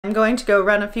I'm going to go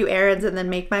run a few errands and then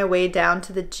make my way down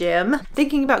to the gym.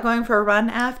 Thinking about going for a run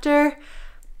after,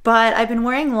 but I've been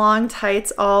wearing long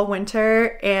tights all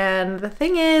winter, and the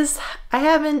thing is, I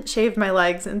haven't shaved my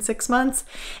legs in 6 months,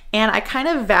 and I kind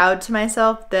of vowed to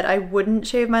myself that I wouldn't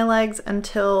shave my legs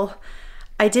until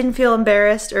I didn't feel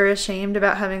embarrassed or ashamed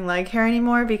about having leg hair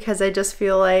anymore, because I just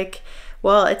feel like,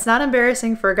 well, it's not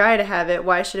embarrassing for a guy to have it.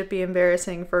 Why should it be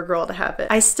embarrassing for a girl to have it?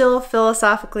 I still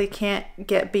philosophically can't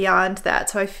get beyond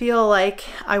that. So I feel like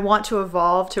I want to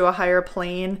evolve to a higher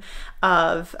plane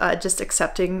of just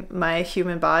accepting my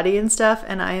human body and stuff.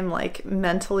 And I am like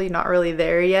mentally not really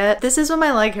there yet. This is what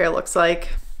my leg hair looks like.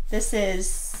 This is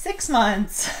 6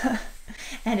 months.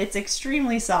 And it's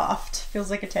extremely soft.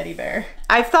 Feels like a teddy bear.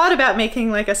 I've thought about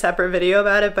making like a separate video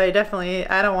about it, but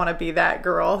I don't want to be that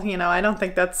girl, you know. I don't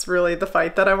think that's really the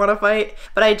fight that I want to fight.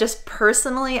 But I just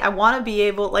personally, I want to be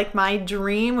able, like, my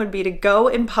dream would be to go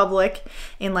in public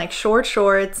in like short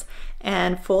shorts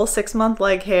and full 6 month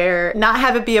leg hair, not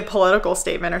have it be a political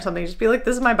statement or something, just be like,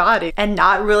 this is my body, and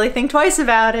not really think twice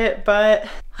about it. But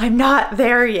I'm not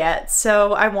there yet.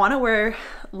 So I want to wear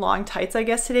long tights, I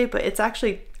guess, today, but it's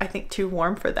actually, I think, too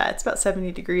warm for that. It's about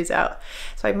 70 degrees out.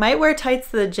 So I might wear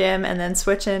tights to the gym and then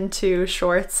switch into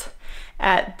shorts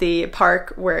at the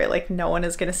park where like no one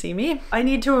is gonna see me. I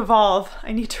need to evolve.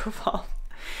 I need to evolve.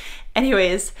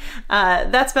 Anyways,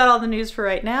 that's about all the news for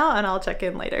right now, and I'll check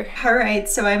in later. All right,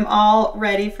 so I'm all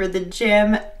ready for the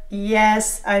gym.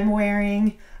 Yes, I'm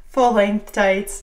wearing full-length tights.